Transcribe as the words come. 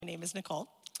name is Nicole.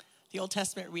 The Old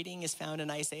Testament reading is found in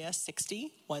Isaiah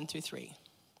 60, 1-3.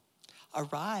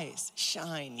 Arise,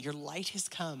 shine, your light has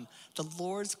come. The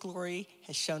Lord's glory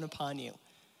has shone upon you.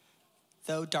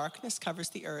 Though darkness covers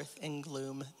the earth and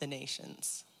gloom the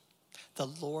nations, the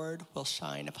Lord will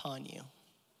shine upon you.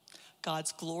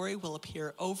 God's glory will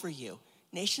appear over you.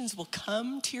 Nations will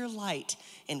come to your light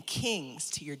and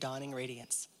kings to your dawning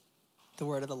radiance. The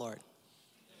word of the Lord.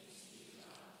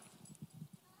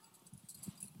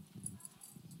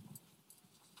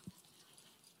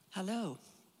 Hello,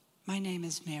 my name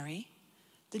is Mary.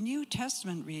 The New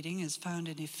Testament reading is found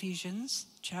in Ephesians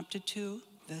chapter 2,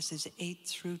 verses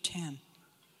 8-10.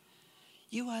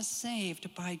 You are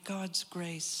saved by God's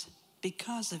grace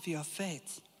because of your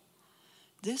faith.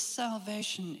 This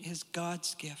salvation is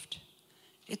God's gift.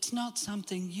 It's not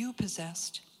something you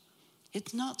possessed.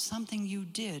 It's not something you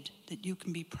did that you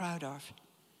can be proud of.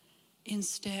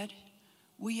 Instead,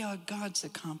 we are God's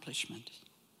accomplishment,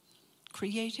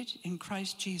 created in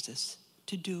Christ Jesus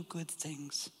to do good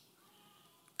things.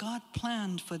 God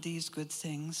planned for these good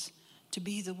things to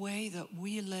be the way that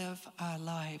we live our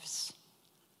lives.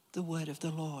 The word of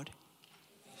the Lord.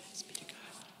 Thanks be to God.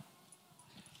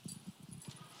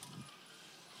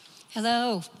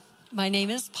 Hello, my name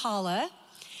is Paula.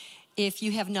 If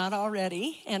you have not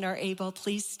already and are able,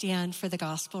 please stand for the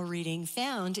gospel reading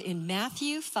found in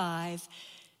Matthew 5,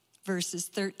 verses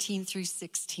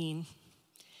 13-16.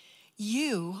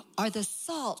 You are the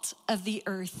salt of the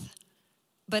earth.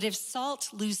 But if salt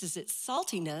loses its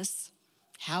saltiness,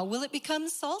 how will it become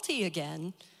salty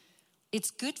again? It's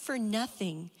good for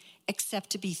nothing except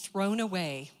to be thrown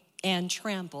away and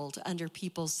trampled under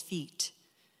people's feet.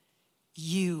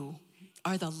 You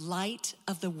are the light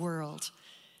of the world.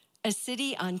 A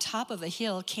city on top of a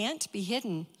hill can't be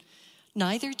hidden.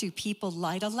 Neither do people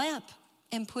light a lamp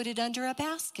and put it under a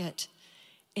basket.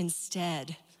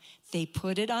 Instead, they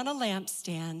put it on a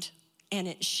lampstand, and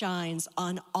it shines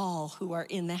on all who are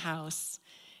in the house.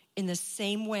 In the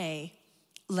same way,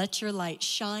 let your light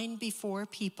shine before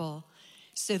people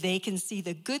so they can see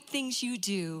the good things you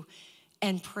do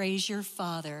and praise your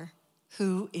Father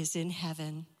who is in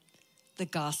heaven. The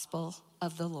gospel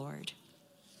of the Lord.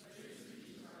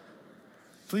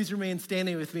 Please remain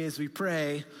standing with me as we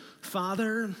pray.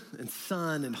 Father and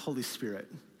Son and Holy Spirit,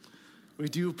 we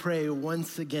do pray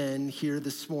once again here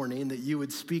this morning that you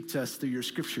would speak to us through your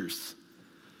scriptures,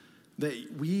 that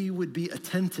we would be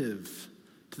attentive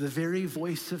to the very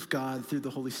voice of God through the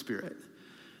Holy Spirit,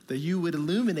 that you would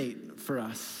illuminate for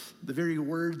us the very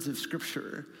words of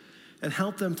Scripture and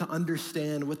help them to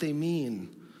understand what they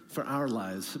mean for our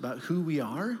lives, about who we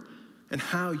are and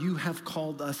how you have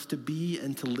called us to be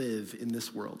and to live in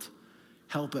this world.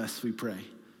 Help us, we pray.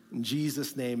 In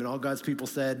Jesus' name, and all God's people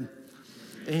said,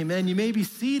 amen. You may be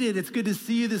seated. It's good to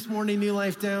see you this morning, New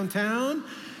Life Downtown.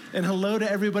 And hello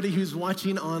to everybody who's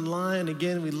watching online.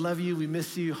 Again, we love you. We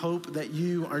miss you. Hope that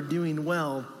you are doing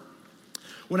well.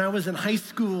 When I was in high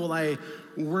school, I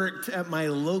worked at my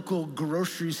local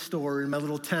grocery store in my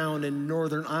little town in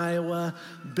northern Iowa,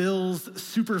 Bill's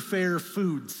Super Fair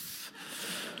Foods.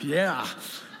 Yeah.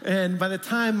 And by the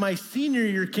time my senior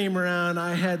year came around,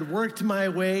 I had worked my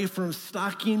way from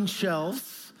stocking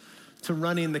shelves to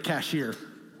running the cashier.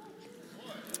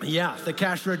 Yeah, the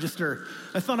cash register.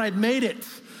 I thought I'd made it.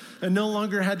 I no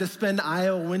longer had to spend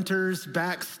Iowa winters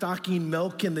back stocking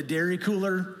milk in the dairy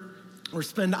cooler or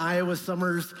spend Iowa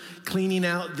summers cleaning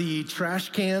out the trash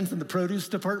cans in the produce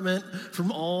department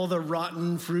from all the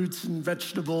rotten fruits and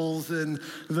vegetables and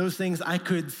those things. I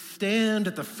could stand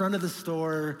at the front of the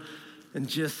store and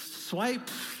just swipe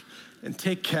and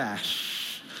take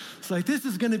cash. It's like, this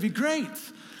is gonna be great.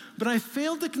 But I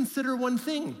failed to consider one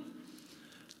thing.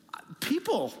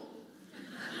 People.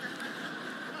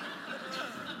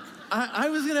 I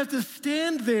was gonna have to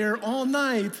stand there all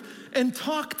night and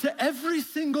talk to every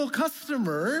single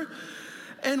customer.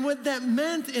 And what that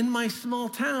meant in my small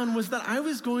town was that I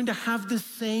was going to have the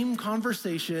same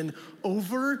conversation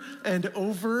over and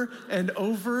over and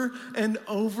over and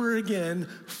over again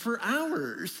for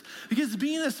hours. Because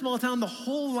being a small town, the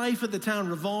whole life of the town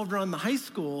revolved around the high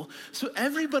school. So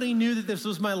everybody knew that this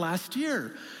was my last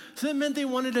year. So that meant they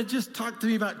wanted to just talk to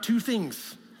me about two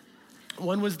things.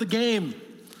 One was the game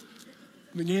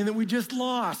that we just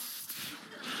lost,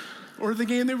 or the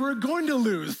game that we were going to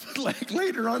lose like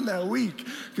later on that week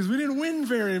because we didn't win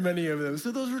very many of them.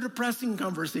 So those were depressing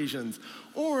conversations.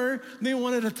 Or they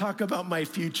wanted to talk about my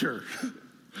future,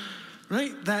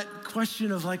 right? That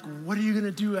question of like, what are you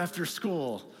gonna do after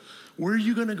school? Where are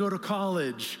you going to go to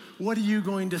college? What are you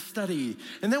going to study?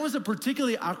 And that was a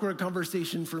particularly awkward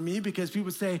conversation for me because people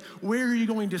would say, where are you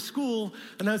going to school?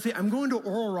 And I would say, I'm going to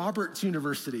Oral Roberts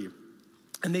University.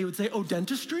 And they would say, oh,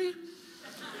 dentistry?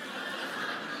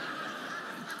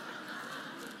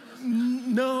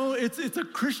 No, it's a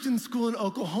Christian school in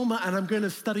Oklahoma, and I'm going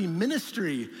to study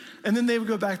ministry. And then they would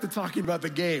go back to talking about the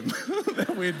game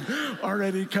that we'd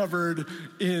already covered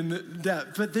in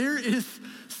depth. But there is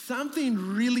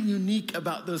something really unique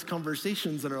about those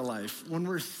conversations in our life. When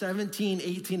we're 17,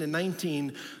 18, and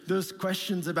 19, those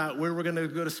questions about where we're going to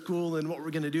go to school and what we're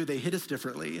going to do, they hit us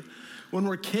differently. When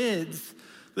we're kids,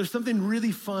 there's something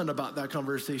really fun about that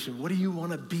conversation. What do you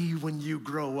want to be when you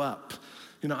grow up?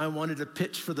 You know, I wanted to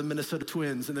pitch for the Minnesota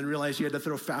Twins and then realized you had to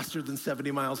throw faster than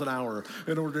 70 miles an hour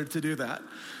in order to do that.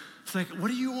 It's like, what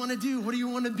do you want to do? What do you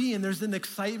want to be? And there's an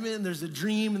excitement, and there's a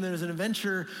dream, and there's an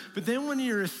adventure. But then when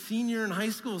you're a senior in high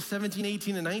school, 17,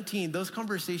 18, and 19, those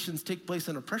conversations take place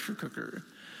in a pressure cooker.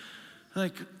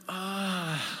 Like,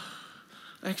 I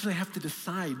actually have to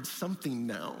decide something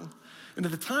now. And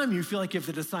at the time, you feel like you have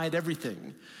to decide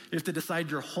everything. You have to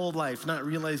decide your whole life, not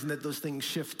realizing that those things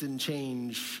shift and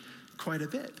change quite a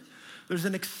bit. There's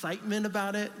an excitement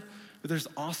about it, but there's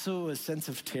also a sense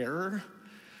of terror.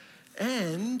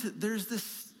 And there's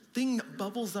this thing that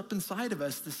bubbles up inside of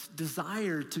us, this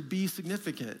desire to be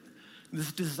significant,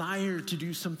 this desire to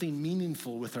do something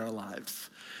meaningful with our lives.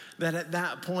 That at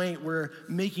that point, we're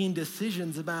making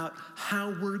decisions about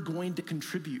how we're going to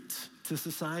contribute to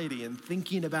society and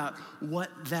thinking about what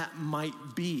that might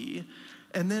be,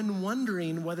 and then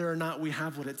wondering whether or not we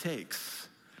have what it takes.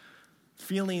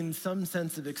 Feeling some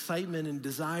sense of excitement and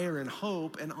desire and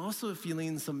hope, and also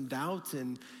feeling some doubt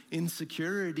and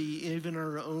insecurity, even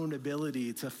our own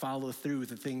ability to follow through with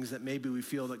the things that maybe we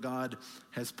feel that God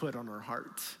has put on our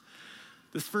hearts.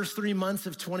 This first 3 months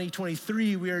of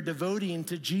 2023, we are devoting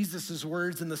to Jesus'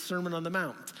 words in the Sermon on the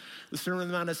Mount. The Sermon on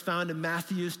the Mount is found in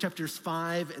Matthew chapters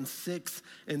 5 and 6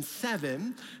 and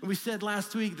 7. And we said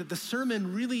last week that the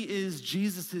sermon really is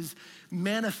Jesus'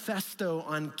 manifesto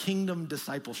on kingdom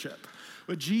discipleship.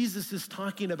 What Jesus is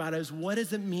talking about is, what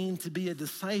does it mean to be a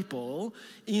disciple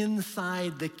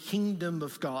inside the kingdom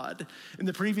of God? In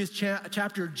the previous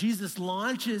chapter, Jesus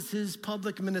launches his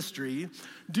public ministry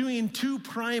doing two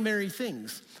primary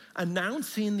things: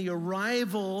 announcing the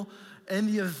arrival and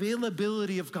the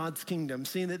availability of God's kingdom,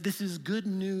 saying that this is good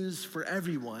news for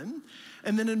everyone,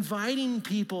 and then inviting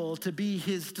people to be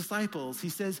his disciples. He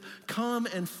says, come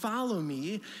and follow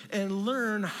me and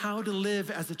learn how to live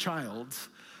as a child.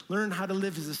 Learn how to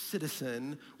live as a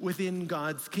citizen within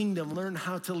God's kingdom. Learn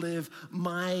how to live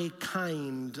my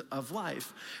kind of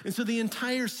life. And so the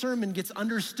entire sermon gets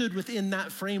understood within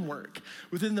that framework,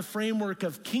 within the framework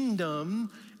of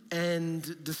kingdom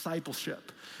and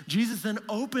discipleship. Jesus then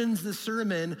opens the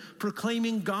sermon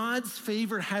proclaiming God's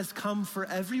favor has come for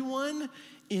everyone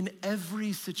in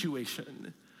every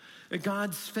situation.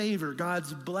 God's favor,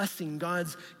 God's blessing,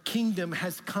 God's kingdom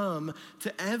has come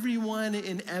to everyone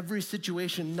in every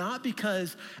situation, not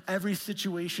because every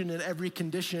situation and every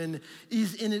condition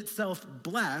is in itself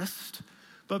blessed,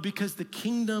 but because the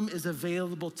kingdom is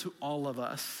available to all of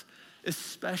us,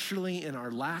 especially in our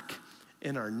lack,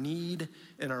 in our need,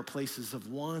 in our places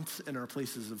of want, in our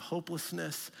places of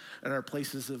hopelessness, in our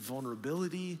places of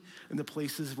vulnerability, in the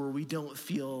places where we don't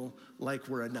feel like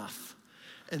we're enough.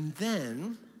 And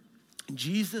then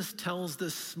Jesus tells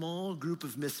this small group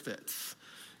of misfits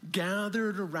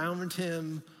gathered around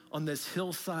him on this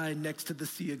hillside next to the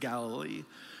Sea of Galilee,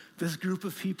 this group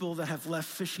of people that have left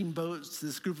fishing boats,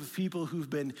 this group of people who've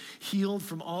been healed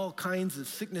from all kinds of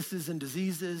sicknesses and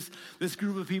diseases, this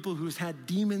group of people who's had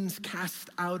demons cast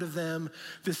out of them,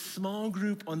 this small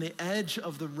group on the edge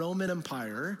of the Roman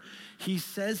Empire. He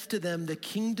says to them, the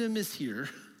kingdom is here,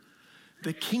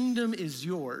 the kingdom is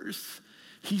yours.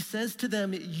 He says to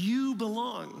them, you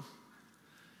belong.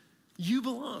 You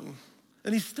belong.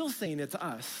 And he's still saying it to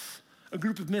us, a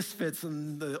group of misfits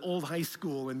in the old high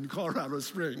school in Colorado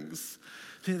Springs.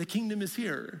 Saying, the kingdom is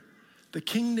here. The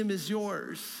kingdom is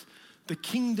yours. The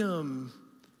kingdom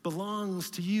belongs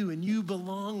to you, and you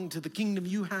belong to the kingdom.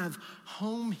 You have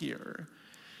home here.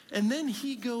 And then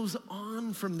he goes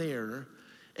on from there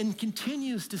and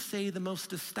continues to say the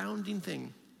most astounding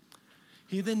thing.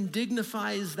 He then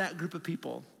dignifies that group of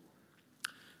people,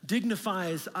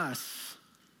 dignifies us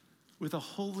with a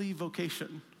holy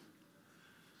vocation,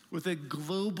 with a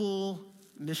global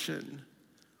mission,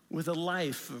 with a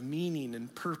life of meaning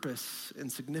and purpose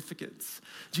and significance.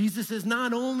 Jesus says,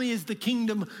 not only is the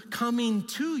kingdom coming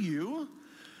to you,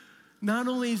 not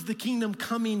only is the kingdom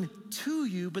coming to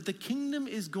you, but the kingdom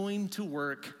is going to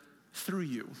work through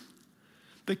you.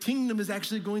 The kingdom is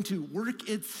actually going to work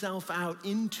itself out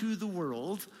into the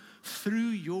world through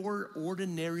your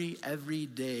ordinary,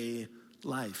 everyday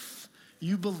life.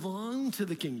 You belong to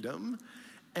the kingdom,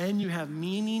 and you have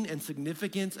meaning and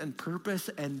significance and purpose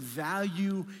and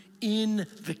value in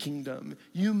the kingdom.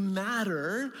 You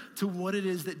matter to what it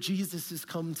is that Jesus has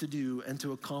come to do and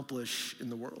to accomplish in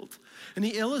the world. And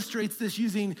he illustrates this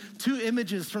using two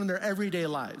images from their everyday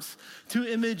lives. Two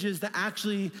images that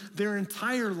actually their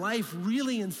entire life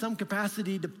really in some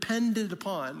capacity depended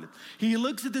upon. He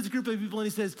looks at this group of people and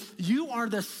he says, you are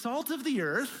the salt of the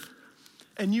earth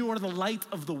and you are the light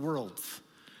of the world.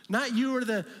 Not you are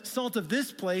the salt of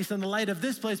this place and the light of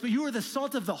this place, but you are the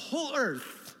salt of the whole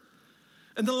earth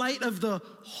and the light of the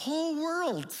whole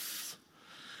world.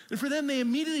 And for them, they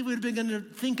immediately would have begun to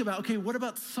think about, okay, what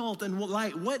about salt and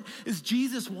light? What is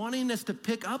Jesus wanting us to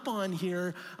pick up on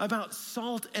here about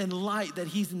salt and light that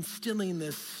he's instilling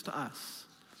this to us?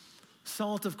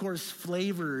 Salt, of course,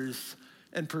 flavors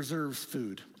and preserves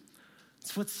food.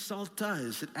 It's what salt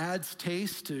does. It adds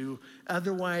taste to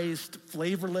otherwise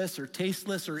flavorless or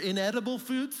tasteless or inedible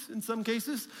foods in some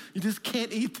cases. You just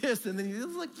can't eat this, and then you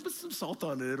just like put some salt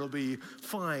on it, it'll be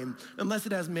fine. Unless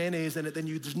it has mayonnaise in it, then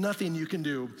there's nothing you can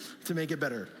do to make it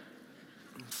better.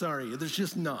 Sorry, there's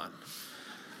just not.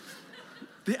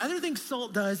 The other thing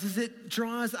salt does is it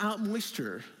draws out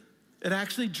moisture. It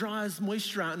actually draws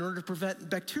moisture out in order to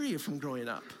prevent bacteria from growing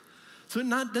up. So it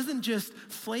doesn't just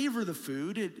flavor the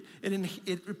food,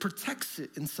 it protects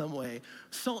it in some way.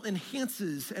 Salt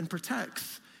enhances and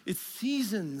protects. It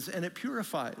seasons and it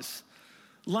purifies.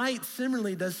 Light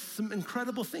similarly does some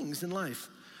incredible things in life.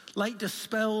 Light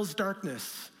dispels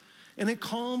darkness and it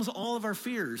calms all of our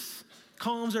fears.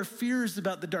 Calms our fears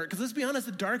about the dark. Because let's be honest,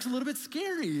 the dark's a little bit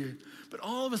scary. But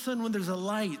all of a sudden when there's a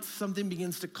light, something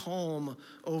begins to calm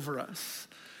over us.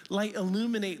 Light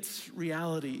illuminates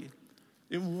reality.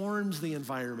 It warms the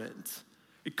environment.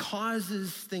 It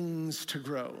causes things to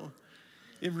grow.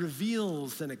 It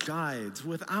reveals and it guides.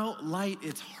 Without light,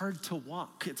 it's hard to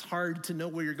walk. It's hard to know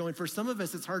where you're going. For some of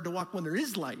us, it's hard to walk when there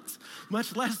is light,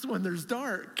 much less when there's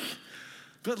dark.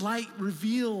 But light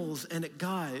reveals and it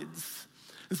guides.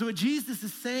 And so what Jesus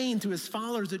is saying to his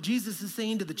followers, what Jesus is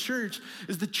saying to the church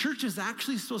is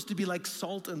actually supposed to be like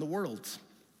salt in the world.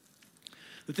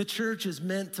 That the church is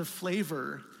meant to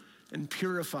flavor and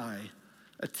purify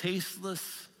a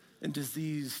tasteless and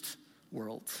diseased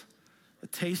world, a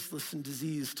tasteless and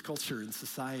diseased culture and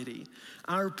society.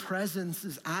 Our presence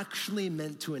is actually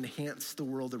meant to enhance the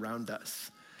world around us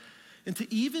and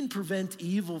to even prevent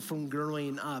evil from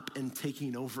growing up and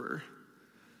taking over,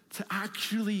 to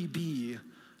actually be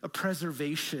a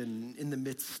preservation in the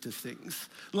midst of things.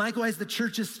 Likewise, the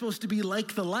church is supposed to be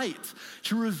like the light,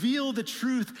 to reveal the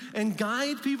truth and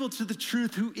guide people to the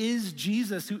truth, who is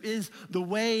Jesus, who is the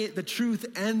way, the truth,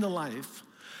 and the life.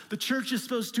 The church is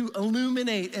supposed to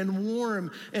illuminate and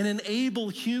warm and enable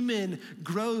human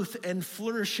growth and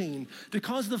flourishing, to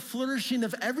cause the flourishing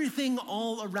of everything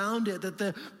all around it, that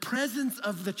the presence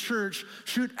of the church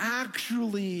should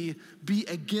actually be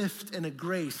a gift and a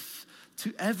grace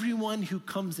to everyone who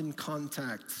comes in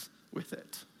contact with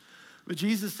it. But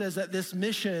Jesus says that this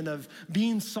mission of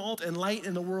being salt and light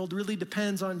in the world really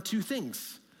depends on two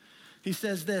things. He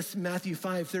says this, Matthew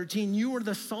 5:13, you are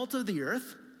the salt of the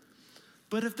earth,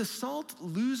 but if the salt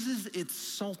loses its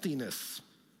saltiness,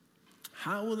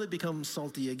 how will it become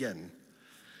salty again?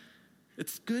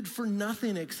 It's good for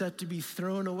nothing except to be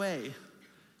thrown away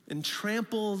and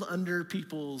trampled under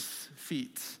people's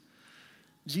feet.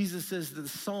 Jesus says that the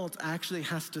salt actually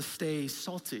has to stay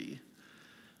salty,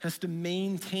 has to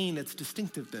maintain its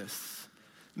distinctiveness,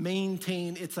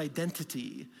 maintain its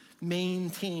identity,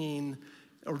 maintain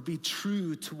or be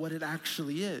true to what it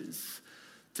actually is.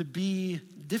 To be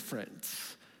different,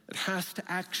 it has to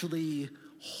actually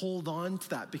hold on to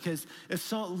that, because if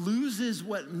salt loses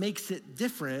what makes it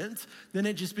different, then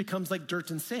it just becomes like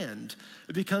dirt and sand.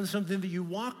 It becomes something that you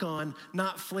walk on,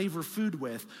 not flavor food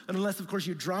with. And unless, of course,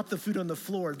 you drop the food on the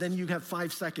floor, then you have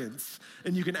 5 seconds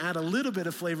and you can add a little bit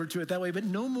of flavor to it that way, but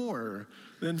no more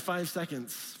than 5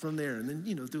 seconds from there. And then,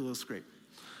 do a little scrape.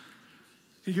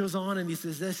 He goes on and he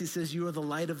says this, he says, you are the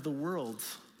light of the world.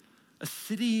 A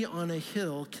city on a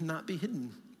hill cannot be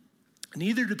hidden.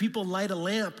 Neither do people light a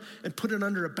lamp and put it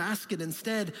under a basket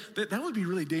instead. That would be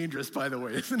really dangerous, by the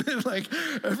way, isn't it? Like,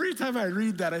 every time I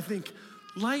read that, I think,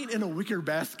 light in a wicker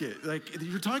basket. Like,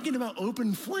 you're talking about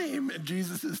open flame in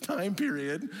Jesus' time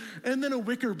period, and then a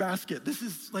wicker basket. This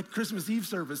is like Christmas Eve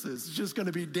services. It's just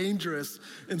gonna be dangerous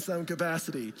in some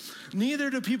capacity. Neither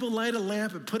do people light a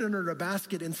lamp and put it under a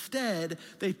basket. Instead,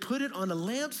 they put it on a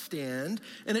lampstand,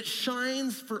 and it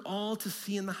shines for all to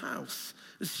see in the house.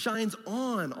 It shines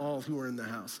on all who are in the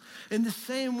house. In the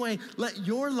same way, let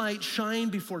your light shine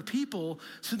before people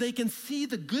so they can see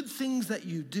the good things that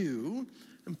you do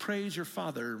and praise your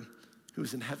Father who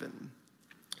is in heaven.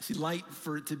 See, light,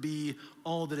 for it to be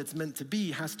all that it's meant to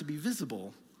be, has to be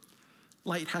visible.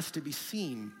 Light has to be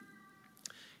seen.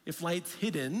 If light's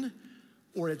hidden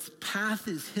or its path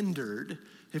is hindered,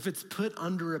 if it's put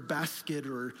under a basket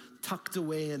or tucked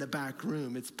away in a back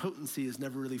room, its potency is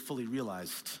never really fully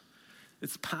realized.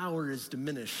 Its power is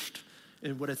diminished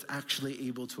in what it's actually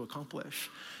able to accomplish.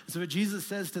 And so what Jesus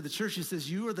says to the church, he says,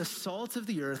 you are the salt of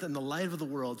the earth and the light of the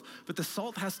world, but the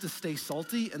salt has to stay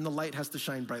salty and the light has to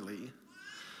shine brightly.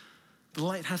 The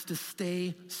light has to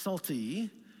stay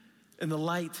salty and the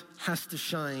light has to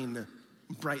shine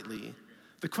brightly.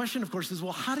 The question, of course, is,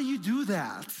 well, how do you do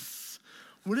that?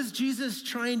 What is Jesus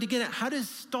trying to get at? How does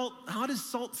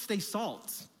salt stay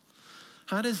salt?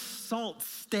 How does salt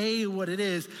stay what it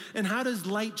is? And how does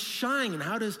light shine? And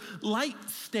how does light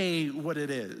stay what it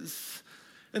is?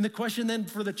 And the question then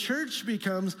for the church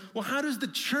becomes, well, how does the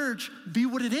church be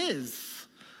what it is?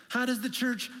 How does the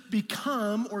church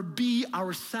become or be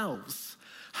ourselves?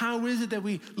 How is it that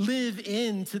we live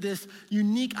into this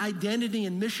unique identity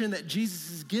and mission that Jesus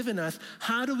has given us?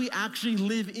 How do we actually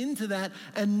live into that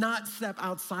and not step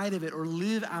outside of it or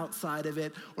live outside of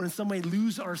it or in some way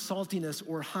lose our saltiness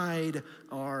or hide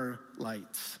our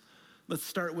lights? Let's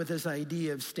start with this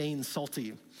idea of staying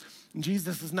salty.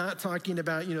 Jesus is not talking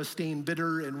about, staying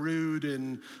bitter and rude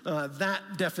and that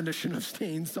definition of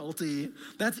staying salty.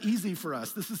 That's easy for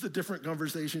us. This is a different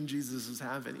conversation Jesus is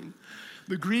having.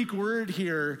 The Greek word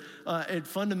here, it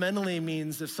fundamentally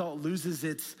means if salt loses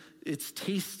its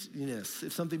tastiness,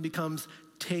 if something becomes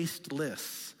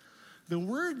tasteless. The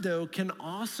word, though, can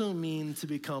also mean to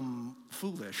become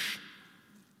foolish,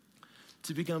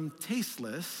 to become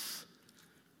tasteless,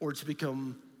 or to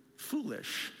become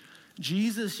foolish.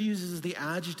 Jesus uses the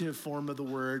adjective form of the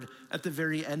word at the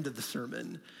very end of the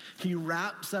sermon. He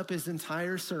wraps up his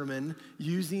entire sermon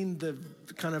using the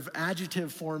kind of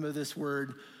adjective form of this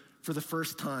word for the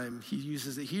first time. He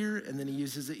uses it here, and then he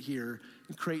uses it here,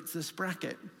 and creates this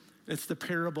bracket. It's the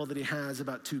parable that he has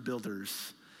about two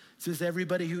builders. It says,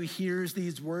 everybody who hears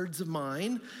these words of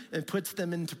mine and puts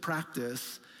them into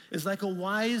practice is like a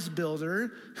wise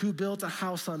builder who built a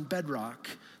house on bedrock.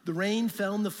 The rain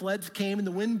fell and the floods came and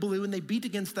the wind blew and they beat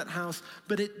against that house,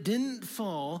 but it didn't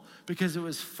fall because it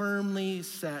was firmly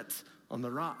set on the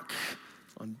rock,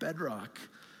 on bedrock.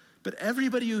 But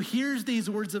everybody who hears these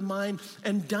words of mine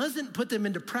and doesn't put them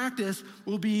into practice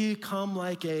will become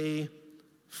like a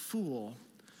fool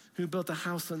who built a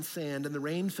house on sand, and the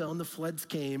rain fell and the floods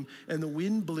came and the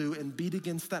wind blew and beat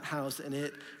against that house and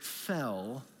it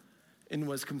fell and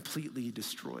was completely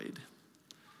destroyed.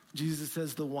 Jesus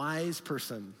says the wise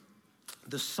person,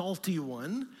 the salty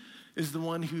one, is the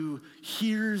one who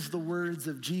hears the words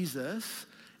of Jesus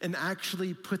and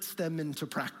actually puts them into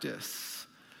practice,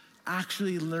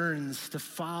 actually learns to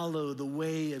follow the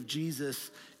way of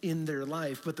Jesus in their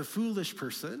life. But the foolish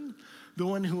person, the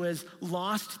one who has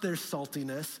lost their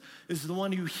saltiness, is the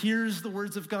one who hears the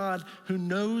words of God, who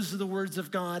knows the words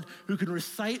of God, who can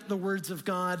recite the words of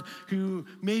God, who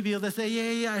may be able to say,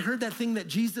 yeah, I heard that thing that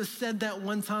Jesus said that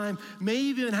one time, may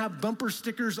even have bumper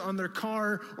stickers on their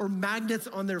car or magnets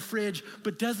on their fridge,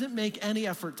 but doesn't make any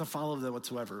effort to follow them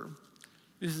whatsoever.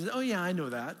 He says, oh yeah, I know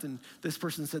that, and this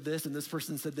person said this, and this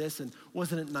person said this, and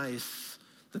wasn't it nice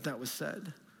that that was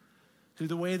said? Through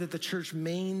the way that the church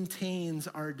maintains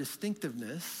our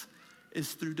distinctiveness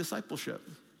is through discipleship.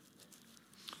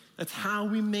 That's how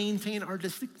we maintain our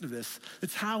distinctiveness.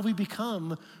 It's how we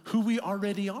become who we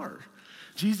already are.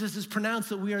 Jesus has pronounced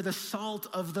that we are the salt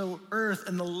of the earth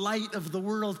and the light of the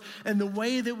world. And the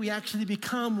way that we actually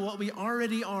become what we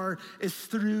already are is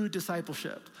through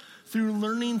discipleship, through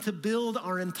learning to build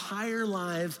our entire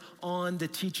lives on the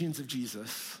teachings of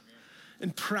Jesus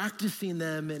and practicing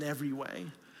them in every way.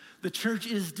 The church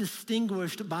is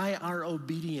distinguished by our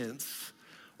obedience,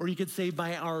 or you could say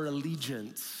by our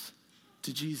allegiance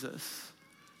to Jesus.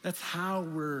 That's how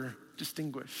we're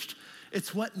distinguished.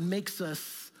 It's what makes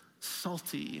us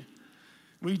salty.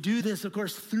 We do this, of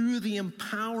course, through the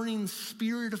empowering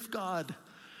Spirit of God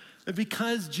That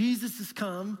because Jesus has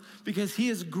come, because he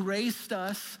has graced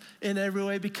us in every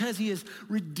way, because he has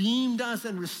redeemed us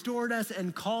and restored us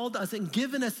and called us and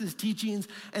given us his teachings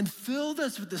and filled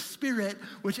us with the Spirit,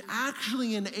 which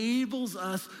actually enables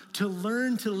us to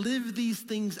learn to live these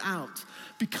things out.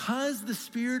 Because the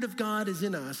Spirit of God is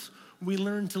in us, we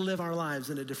learn to live our lives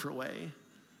in a different way.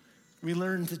 We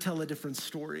learn to tell a different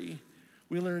story.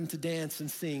 We learn to dance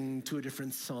and sing to a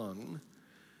different song.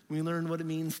 We learn what it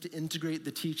means to integrate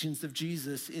the teachings of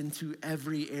Jesus into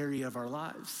every area of our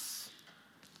lives.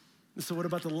 So what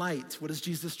about the light? What is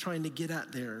Jesus trying to get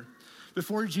at there?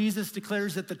 Before Jesus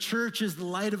declares that the church is the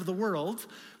light of the world,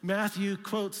 Matthew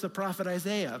quotes the prophet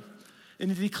Isaiah,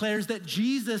 and he declares that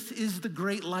Jesus is the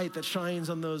great light that shines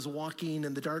on those walking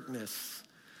in the darkness.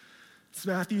 It's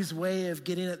Matthew's way of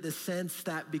getting at the sense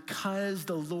that because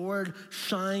the Lord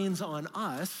shines on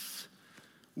us,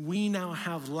 we now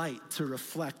have light to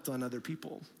reflect on other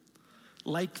people.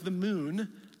 Like the moon,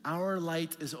 our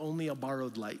light is only a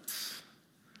borrowed light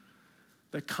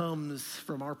that comes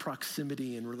from our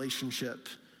proximity and relationship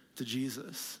to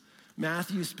Jesus.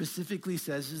 Matthew specifically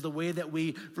says is the way that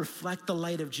we reflect the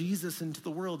light of Jesus into the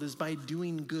world is by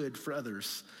doing good for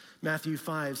others. Matthew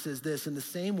 5 says this, in the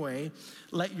same way,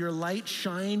 let your light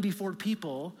shine before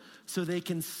people so they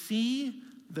can see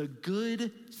the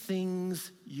good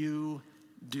things you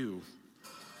do.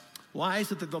 Why?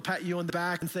 So that they'll pat you on the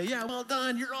back and say, yeah, well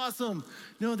done, you're awesome.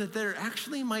 No, that they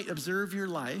actually might observe your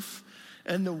life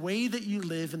and the way that you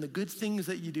live and the good things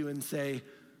that you do and say,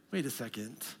 wait a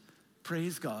second,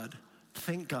 praise God,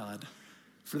 thank God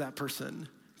for that person,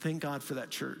 thank God for that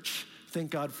church, thank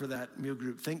God for that meal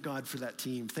group, thank God for that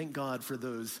team, thank God for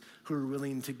those who are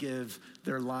willing to give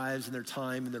their lives and their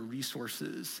time and their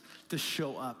resources to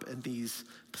show up in these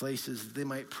places. They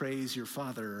might praise your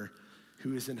Father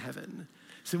who is in heaven.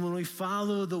 So when we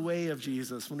follow the way of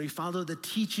Jesus, when we follow the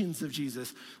teachings of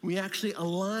Jesus, we actually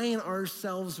align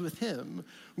ourselves with him.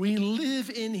 We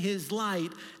live in his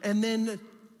light and then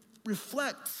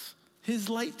reflect his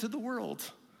light to the world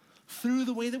through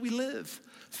the way that we live,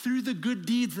 through the good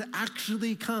deeds that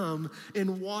actually come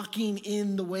in walking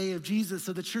in the way of Jesus.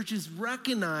 So the church is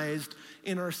recognized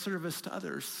in our service to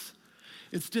others.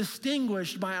 It's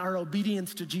distinguished by our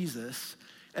obedience to Jesus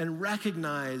and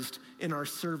recognized in our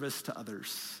service to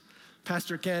others.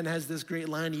 Pastor Ken has this great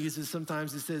line he uses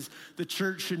sometimes. He says, the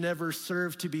church should never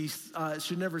serve to be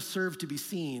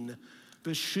seen,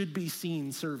 but should be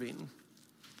seen serving.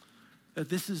 That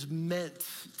this is meant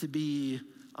to be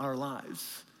our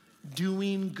lives,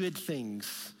 doing good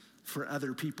things for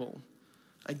other people.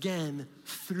 Again,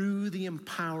 through the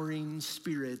empowering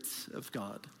Spirit of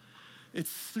God. It's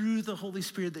through the Holy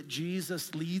Spirit that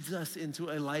Jesus leads us into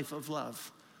a life of love,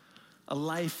 a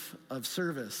life of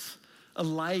service, a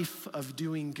life of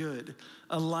doing good,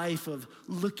 a life of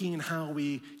looking how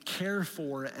we care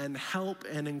for and help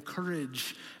and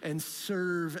encourage and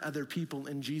serve other people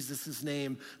in Jesus'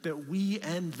 name, that we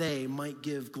and they might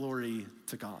give glory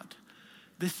to God.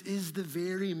 This is the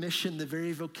very mission, the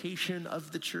very vocation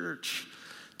of the church,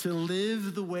 to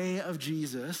live the way of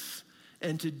Jesus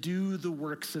and to do the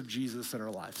works of Jesus in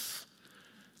our lives.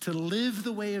 To live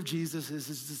the way of Jesus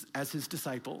as his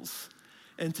disciples,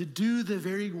 and to do the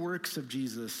very works of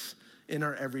Jesus in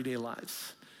our everyday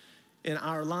lives. In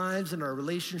our lives, in our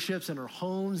relationships, in our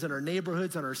homes, in our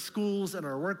neighborhoods, in our schools, in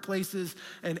our workplaces,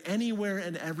 and anywhere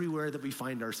and everywhere that we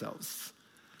find ourselves.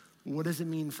 What does it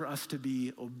mean for us to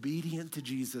be obedient to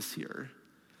Jesus here?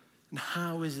 And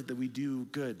how is it that we do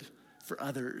good for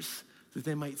others, that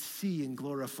they might see and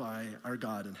glorify our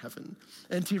God in heaven?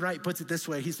 N.T. Wright puts it this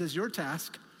way. He says, your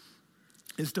task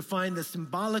is to find the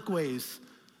symbolic ways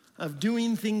of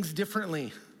doing things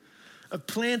differently, of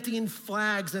planting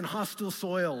flags in hostile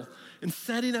soil and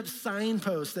setting up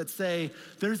signposts that say,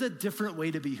 there's a different way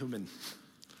to be human.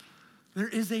 There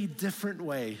is a different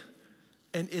way,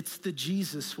 and it's the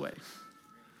Jesus way.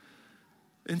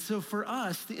 And so for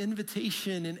us, the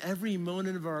invitation in every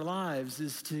moment of our lives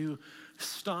is to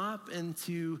stop and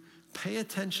to pay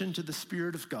attention to the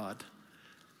Spirit of God.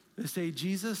 And say,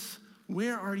 Jesus,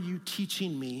 where are you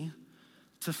teaching me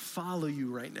to follow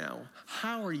you right now?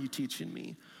 How are you teaching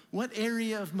me? What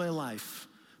area of my life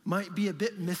might be a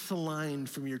bit misaligned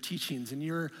from your teachings, and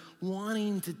you're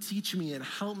wanting to teach me and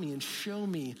help me and show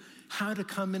me how to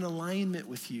come in alignment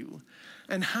with you?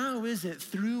 And how is it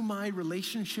through my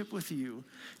relationship with you,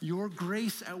 your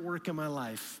grace at work in my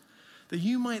life, that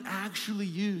you might actually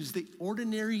use the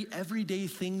ordinary, everyday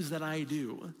things that I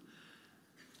do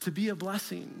to be a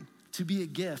blessing, to be a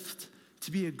gift,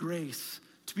 to be a grace,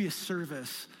 to be a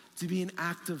service, to be an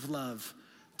act of love,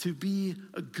 to be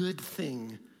a good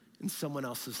thing in someone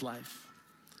else's life?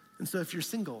 And so if you're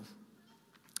single,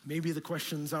 maybe the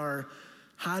questions are,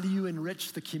 how do you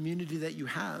enrich the community that you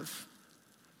have?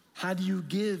 How do you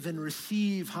give and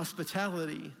receive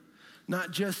hospitality, not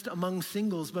just among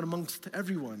singles, but amongst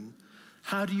everyone?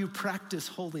 How do you practice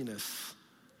holiness?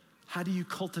 How do you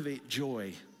cultivate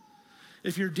joy?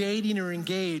 If you're dating or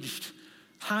engaged,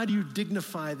 how do you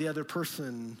dignify the other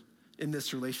person in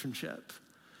this relationship?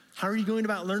 How are you going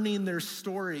about learning their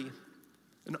story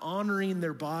and honoring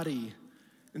their body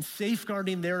and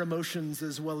safeguarding their emotions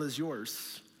as well as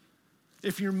yours?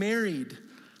 If you're married,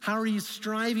 how are you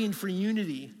striving for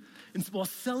unity and while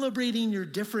celebrating your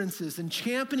differences and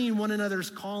championing one another's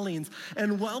callings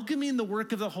and welcoming the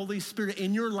work of the Holy Spirit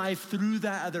in your life through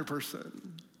that other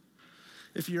person?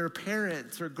 If you're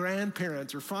parents or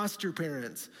grandparents or foster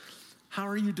parents, how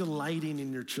are you delighting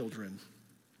in your children,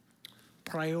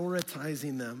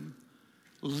 prioritizing them,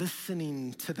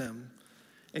 listening to them,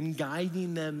 and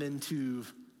guiding them into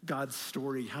God's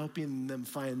story, helping them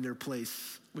find their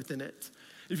place within it?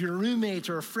 If you're a roommate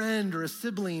or a friend or a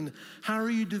sibling, how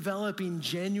are you developing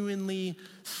genuine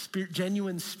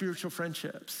spiritual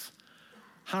friendships?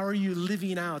 How are you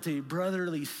living out a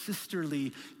brotherly,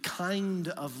 sisterly kind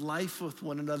of life with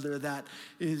one another that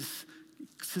is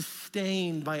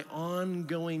sustained by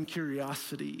ongoing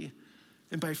curiosity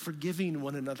and by forgiving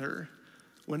one another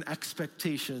when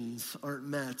expectations aren't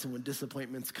met and when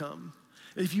disappointments come?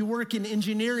 If you work in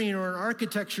engineering or in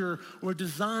architecture or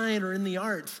design or in the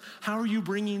arts, how are you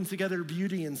bringing together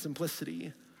beauty and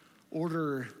simplicity,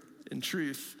 order and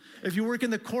truth? If you work in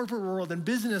the corporate world, in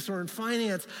business or in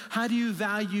finance, how do you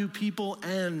value people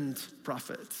and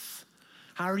profits?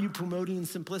 How are you promoting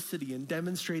simplicity and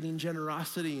demonstrating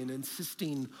generosity and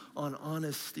insisting on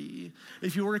honesty?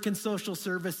 If you work in social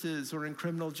services or in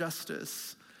criminal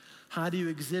justice, how do you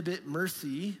exhibit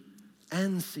mercy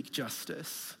and seek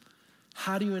justice?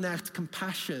 How do you enact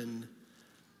compassion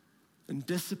and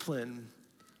discipline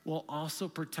while also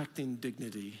protecting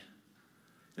dignity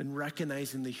and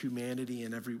recognizing the humanity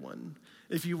in everyone?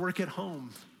 If you work at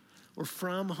home or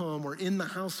from home or in the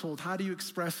household, how do you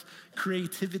express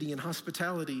creativity and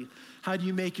hospitality? How do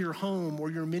you make your home or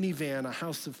your minivan a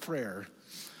house of prayer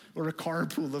or a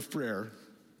carpool of prayer?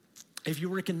 If you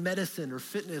work in medicine or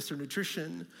fitness or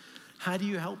nutrition, how do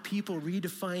you help people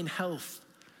redefine health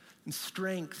and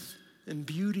strength and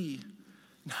beauty?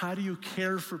 And how do you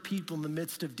care for people in the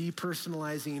midst of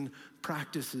depersonalizing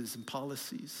practices and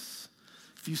policies?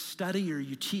 If you study or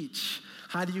you teach,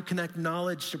 how do you connect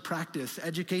knowledge to practice,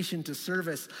 education to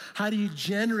service? How do you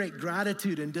generate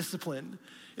gratitude and discipline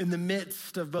in the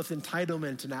midst of both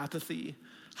entitlement and apathy?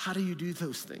 How do you do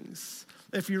those things?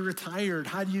 If you're retired,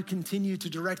 how do you continue to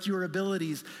direct your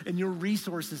abilities and your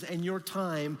resources and your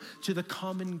time to the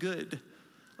common good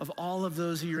of all of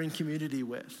those who you're in community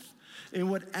with? And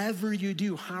whatever you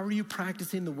do, how are you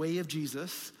practicing the way of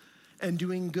Jesus and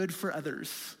doing good for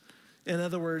others? In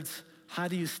other words, how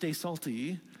do you stay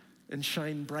salty and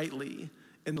shine brightly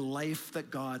in the life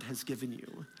that God has given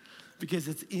you? Because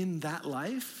it's in that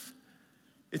life,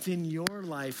 it's in your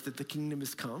life that the kingdom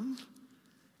has come,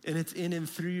 and it's in and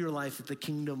through your life that the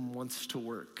kingdom wants to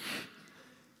work.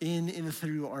 In and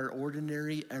through our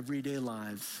ordinary, everyday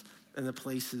lives and the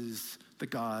places that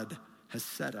God has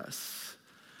set us.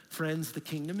 Friends, the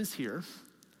kingdom is here.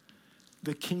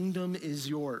 The kingdom is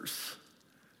yours.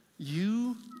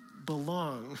 You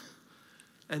belong.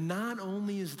 And not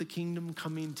only is the kingdom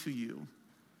coming to you,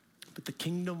 but the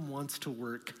kingdom wants to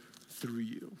work through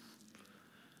you.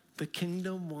 The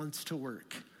kingdom wants to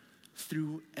work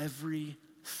through every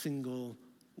single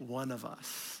one of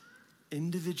us,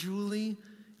 individually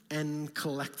and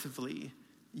collectively.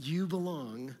 You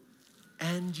belong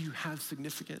and you have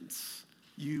significance.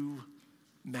 You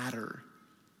matter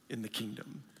in the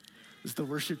kingdom. As the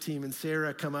worship team and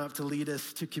Sarah come up to lead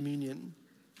us to communion,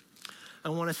 I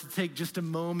want us to take just a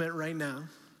moment right now.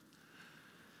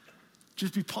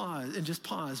 Just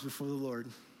pause before the Lord.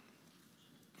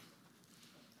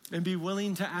 And be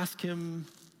willing to ask him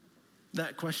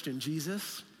that question.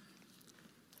 Jesus,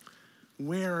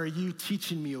 where are you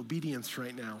teaching me obedience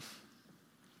right now?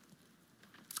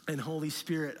 And Holy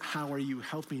Spirit, how are you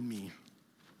helping me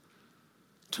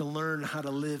to learn how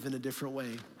to live in a different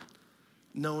way?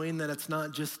 Knowing that it's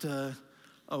not just a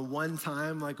one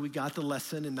time, like we got the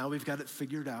lesson and now we've got it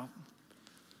figured out,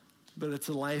 but it's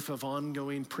a life of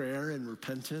ongoing prayer and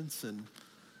repentance and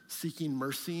seeking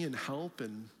mercy and help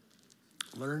and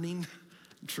learning,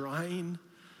 trying,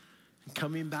 and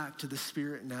coming back to the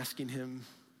Spirit and asking him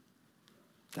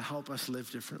to help us live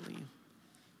differently.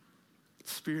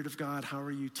 Spirit of God, how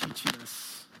are you teaching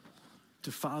us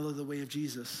to follow the way of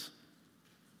Jesus?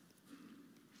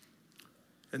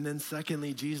 And then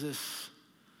secondly, Jesus,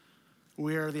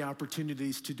 where are the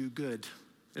opportunities to do good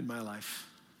in my life?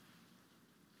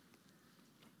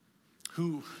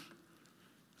 Who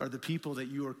are the people that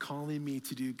you are calling me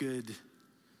to do good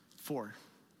for?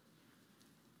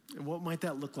 And what might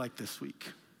that look like this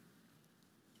week?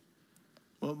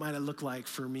 What might it look like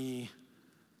for me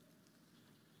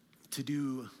to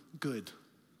do good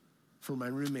for my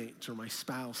roommate or my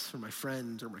spouse or my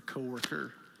friend or my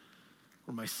coworker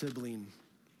or my sibling,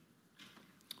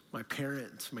 my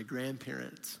parents, my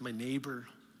grandparents, my neighbor,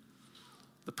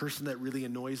 the person that really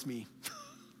annoys me?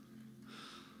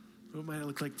 What might it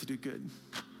look like to do good?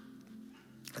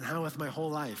 And how with my whole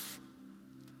life,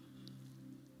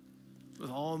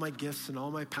 with all my gifts and all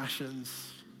my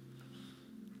passions,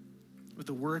 with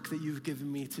the work that you've given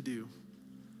me to do,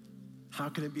 how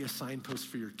can it be a signpost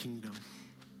for your kingdom?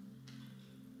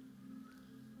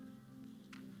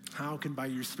 How can, by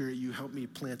your Spirit, you help me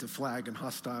plant a flag in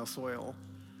hostile soil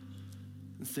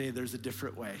and say there's a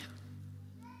different way?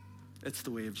 It's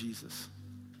the way of Jesus.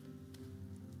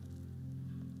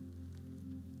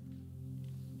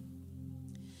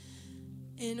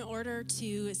 In order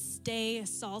to stay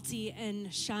salty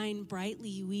and shine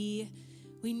brightly, we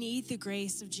need the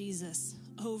grace of Jesus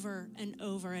over and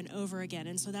over and over again.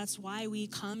 And so that's why we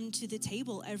come to the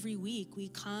table every week. We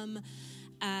come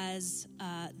as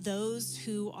those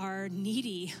who are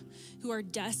needy, who are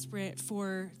desperate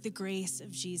for the grace of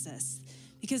Jesus,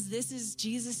 because this is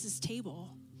Jesus's table.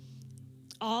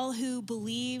 All who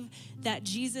believe that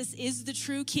Jesus is the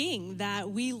true King,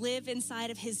 that we live inside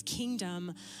of his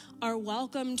kingdom, are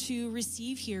welcome to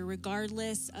receive here,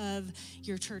 regardless of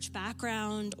your church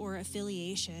background or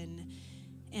affiliation.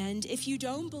 And if you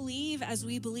don't believe as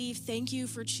we believe, thank you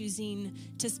for choosing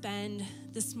to spend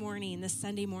this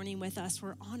Sunday morning with us.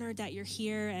 We're honored that you're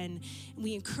here, and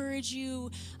we encourage you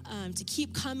to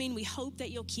keep coming. We hope that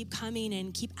you'll keep coming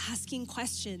and keep asking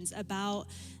questions about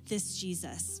this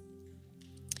Jesus.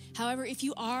 However, if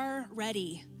you are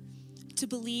ready to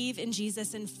believe in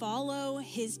Jesus and follow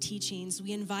his teachings,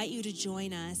 we invite you to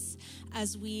join us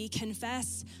as we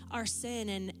confess our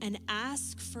sin and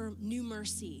ask for new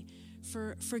mercy,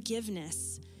 for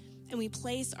forgiveness, and we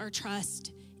place our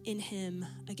trust in him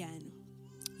again.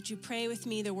 Would you pray with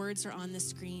me? The words are on the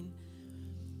screen.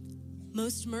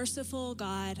 Most merciful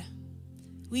God,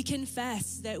 we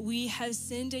confess that we have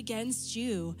sinned against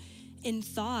you in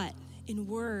thought, in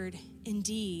word, in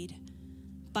deed,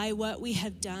 by what we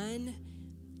have done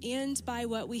and by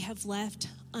what we have left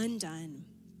undone.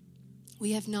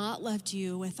 We have not loved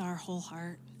you with our whole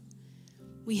heart.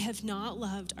 We have not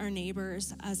loved our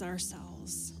neighbors as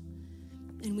ourselves.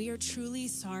 And we are truly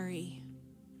sorry.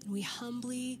 And we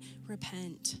humbly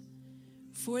repent.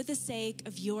 For the sake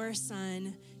of your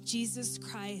Son, Jesus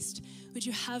Christ, would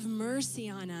you have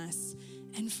mercy on us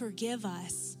and forgive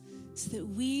us so that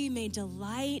we may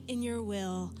delight in your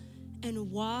will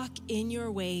and walk in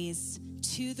your ways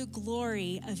to the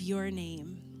glory of your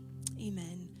name.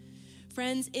 Amen.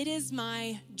 Friends, it is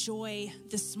my joy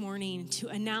this morning to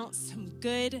announce some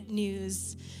good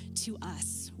news to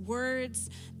us. Words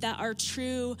that are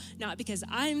true, not because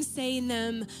I'm saying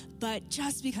them, but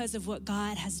just because of what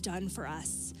God has done for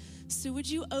us. So would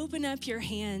you open up your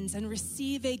hands and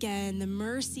receive again the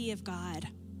mercy of God?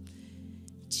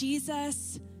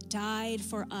 Jesus died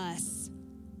for us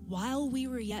while we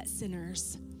were yet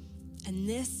sinners. And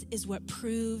this is what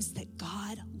proves that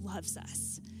God loves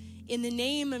us. In the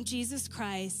name of Jesus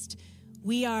Christ,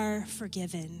 we are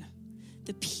forgiven.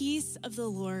 The peace of the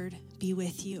Lord be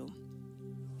with you.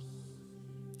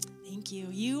 Thank you.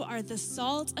 You are the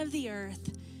salt of the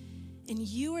earth, and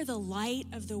you are the light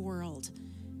of the world.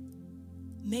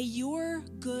 May your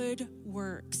good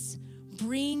works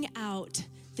bring out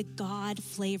the God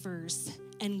flavors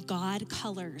and God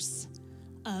colors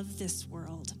of this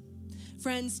world.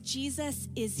 Friends, Jesus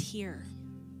is here.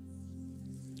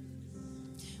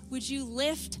 Would you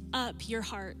lift up your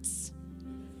hearts?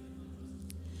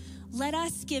 Let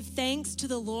us give thanks to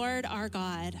the Lord our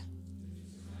God.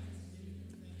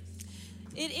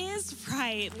 It is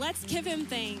right. Let's give him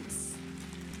thanks.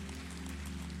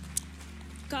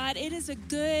 God, it is a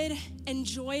good and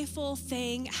joyful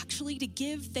thing actually to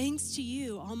give thanks to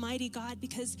you, Almighty God,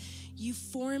 because you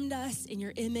formed us in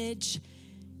your image.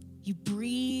 You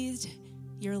breathed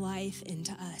your life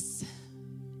into us.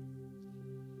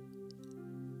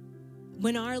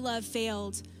 When our love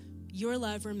failed, your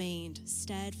love remained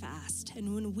steadfast.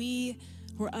 And when we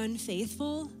were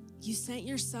unfaithful, you sent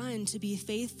your Son to be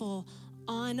faithful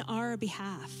on our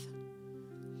behalf.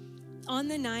 On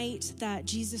the night that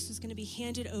Jesus was going to be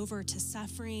handed over to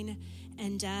suffering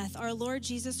and death, our Lord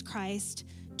Jesus Christ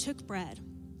took bread.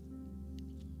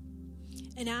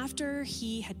 And after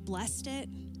he had blessed it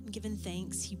and given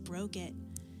thanks, he broke it.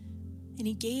 And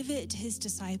he gave it to his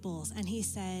disciples, and he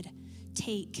said,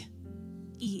 "Take,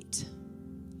 eat.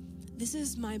 This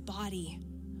is my body,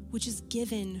 which is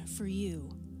given for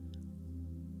you.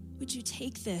 Would you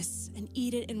take this and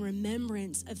eat it in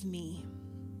remembrance of me?"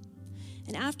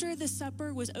 And after the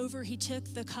supper was over, he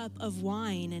took the cup of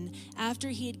wine, and after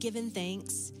he had given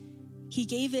thanks, he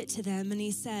gave it to them, and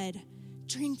he said,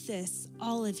 "Drink this,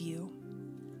 all of you.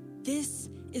 This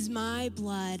is my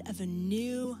blood of a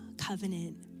new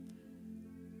covenant.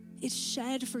 It's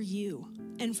shed for you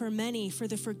and for many for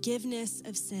the forgiveness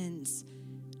of sins.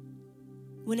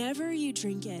 Whenever you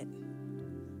drink it,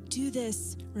 do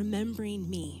this remembering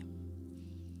me."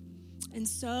 And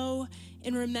so,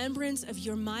 in remembrance of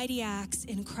your mighty acts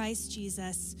in Christ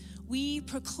Jesus, we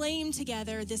proclaim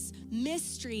together this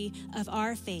mystery of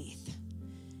our faith,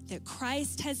 that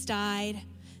Christ has died,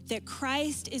 that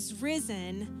Christ is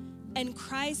risen, and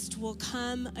Christ will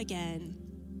come again.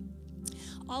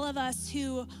 All of us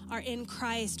who are in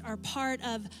Christ are part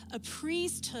of a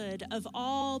priesthood of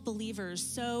all believers.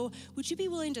 So would you be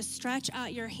willing to stretch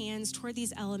out your hands toward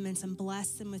these elements and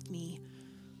bless them with me?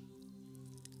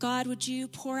 God, would you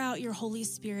pour out your Holy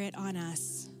Spirit on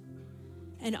us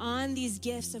and on these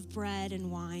gifts of bread and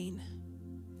wine?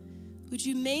 Would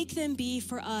you make them be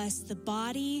for us the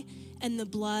body and the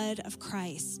blood of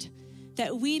Christ,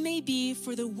 that we may be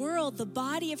for the world the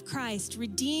body of Christ,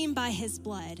 redeemed by his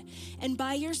blood? And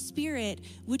by your Spirit,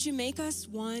 would you make us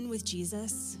one with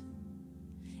Jesus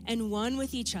and one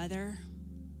with each other,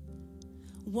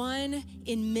 one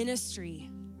in ministry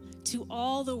to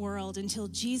all the world until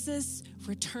Jesus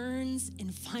returns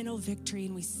in final victory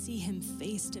and we see him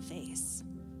face to face.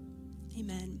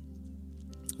 Amen.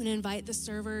 I'm going to invite the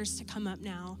servers to come up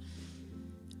now.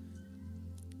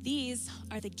 These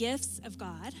are the gifts of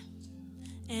God,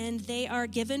 and they are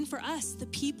given for us, the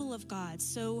people of God.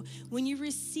 So when you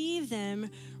receive them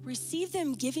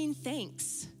giving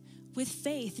thanks with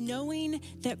faith, knowing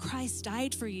that Christ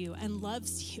died for you and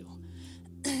loves you.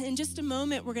 In just a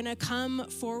moment, we're going to come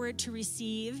forward to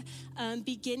receive.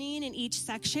 Beginning in each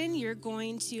section,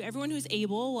 everyone who's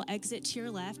able will exit to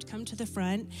your left, come to the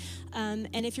front. And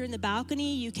if you're in the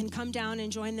balcony, you can come down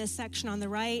and join this section on the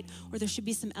right, or there should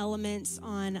be some elements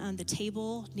on the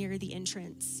table near the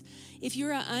entrance. If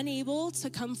you're unable to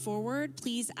come forward,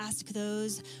 please ask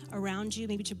those around you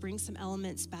maybe to bring some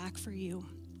elements back for you.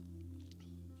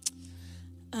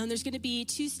 There's going to be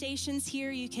 2 stations here.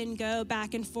 You can go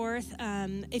back and forth.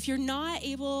 If you're not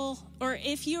able, or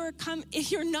if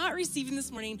you're not receiving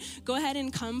this morning, go ahead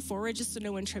and come forward just so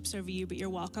no one trips over you. But you're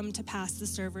welcome to pass the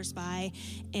servers by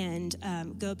and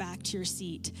go back to your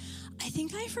seat. I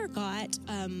think I forgot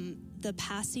the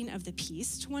passing of the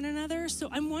peace to one another. So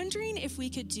I'm wondering if we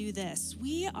could do this.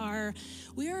 We are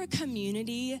a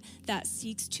community that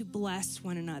seeks to bless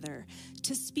one another,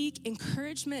 to speak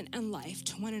encouragement and life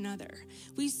to one another.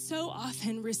 We so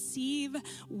often receive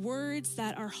words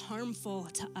that are harmful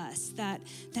to us, that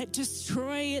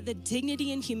destroy the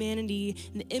dignity and humanity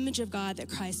and the image of God that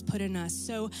Christ put in us.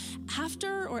 So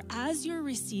after or as you're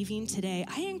receiving today,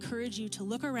 I encourage you to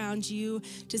look around you,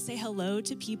 to say hello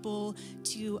to people,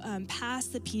 to pass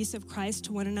the peace of Christ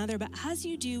to one another. But as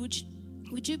you do,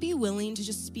 would you be willing to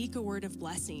just speak a word of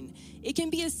blessing? It can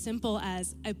be as simple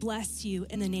as, "I bless you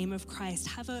in the name of Christ.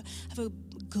 Have a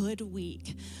good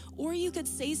week." Or you could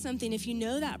say something, if you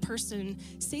know that person,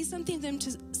 say something to them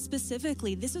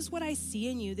specifically. "This is what I see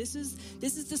in you. This is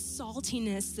the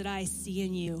saltiness that I see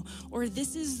in you." Or,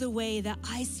 "This is the way that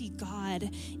I see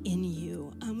God in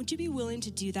you." Would you be willing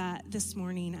to do that this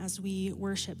morning as we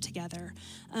worship together?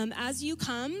 As you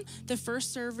come, the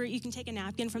first server, you can take a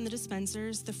napkin from the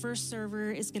dispensers. The first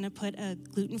server is going to put a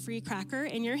gluten-free cracker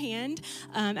in your hand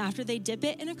after they dip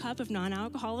it in a cup of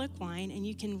non-alcoholic wine, and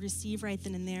you can receive right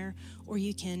then and there, or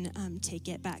you can take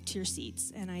it back to your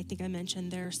seats. And I think I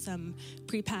mentioned there are some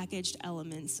prepackaged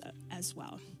elements as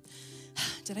well.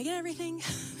 Did I get everything?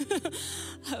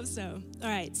 Hope so. All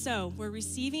right, so we're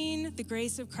receiving the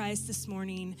grace of Christ this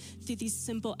morning through these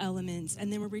simple elements,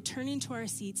 and then we're returning to our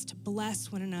seats to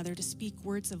bless one another, to speak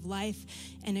words of life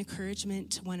and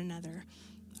encouragement to one another.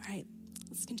 All right,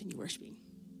 let's continue worshiping.